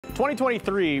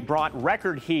2023 brought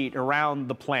record heat around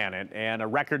the planet and a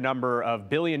record number of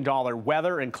billion-dollar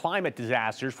weather and climate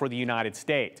disasters for the United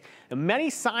States. And many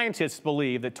scientists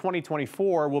believe that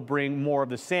 2024 will bring more of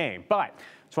the same. But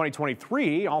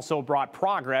 2023 also brought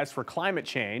progress for climate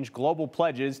change, global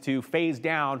pledges to phase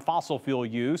down fossil fuel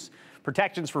use,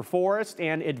 protections for forests,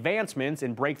 and advancements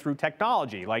in breakthrough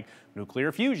technology like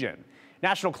nuclear fusion.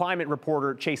 National climate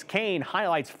reporter Chase Cain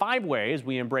highlights 5 ways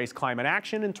we embrace climate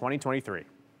action in 2023.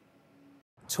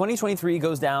 2023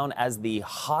 goes down as the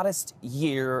hottest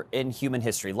year in human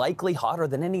history, likely hotter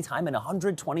than any time in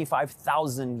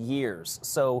 125,000 years.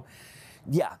 So,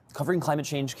 yeah, covering climate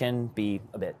change can be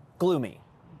a bit gloomy.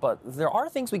 But there are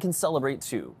things we can celebrate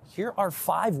too. Here are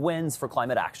 5 wins for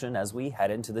climate action as we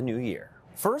head into the new year.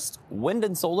 First, wind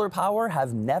and solar power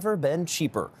have never been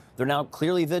cheaper. They're now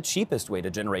clearly the cheapest way to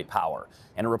generate power.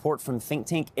 And a report from think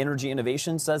tank Energy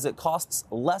Innovation says it costs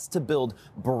less to build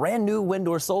brand new wind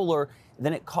or solar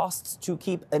than it costs to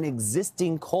keep an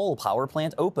existing coal power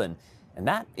plant open. And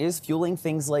that is fueling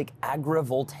things like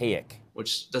agrivoltaic.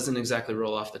 Which doesn't exactly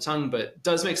roll off the tongue, but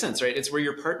does make sense, right? It's where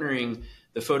you're partnering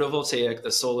the photovoltaic,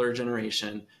 the solar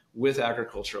generation, with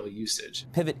agricultural usage.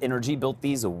 Pivot Energy built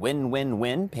these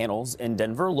win-win-win panels in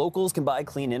Denver. Locals can buy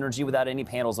clean energy without any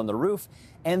panels on the roof,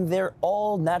 and their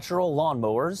all-natural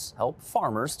lawnmowers help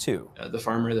farmers too. The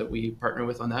farmer that we partner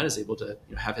with on that is able to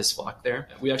have his flock there.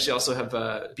 We actually also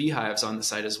have beehives on the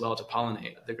site as well to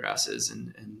pollinate the grasses,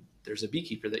 and there's a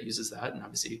beekeeper that uses that, and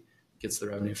obviously gets the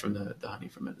revenue from the honey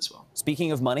from it as well.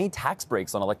 Speaking of money, tax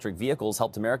breaks on electric vehicles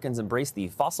helped Americans embrace the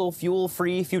fossil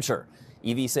fuel-free future.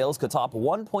 EV sales could top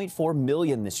 1.4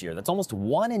 million this year. That's almost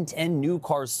 1 in 10 new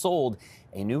cars sold,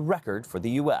 a new record for the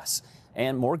U.S.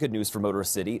 And more good news for Motor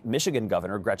City. Michigan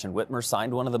Governor Gretchen Whitmer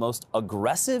signed one of the most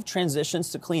aggressive transitions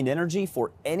to clean energy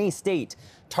for any state,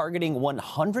 targeting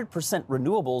 100%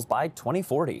 renewables by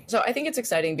 2040. So I think it's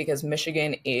exciting because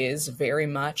Michigan is very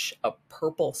much a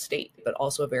purple state, but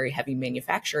also a very heavy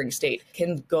manufacturing state,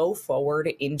 can go forward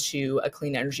into a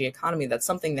clean energy economy. That's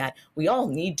something that we all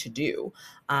need to do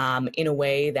in a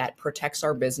way that protects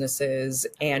our businesses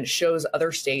and shows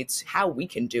other states how we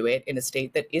can do it in a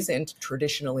state that isn't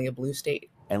traditionally a blue state.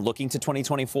 And looking to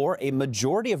 2024, a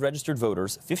majority of registered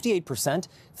voters, 58%,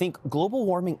 think global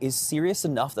warming is serious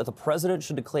enough that the president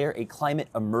should declare a climate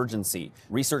emergency.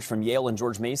 Research from Yale and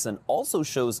George Mason also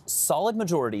shows solid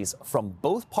majorities from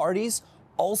both parties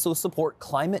also support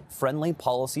climate-friendly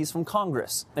policies from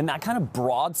Congress. And that kind of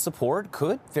broad support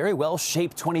could very well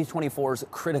shape 2024's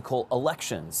critical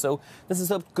elections. So this is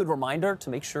a good reminder to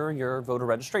make sure your voter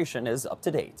registration is up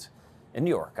to date. In New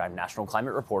York, I'm National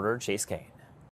Climate Reporter Chase Cain.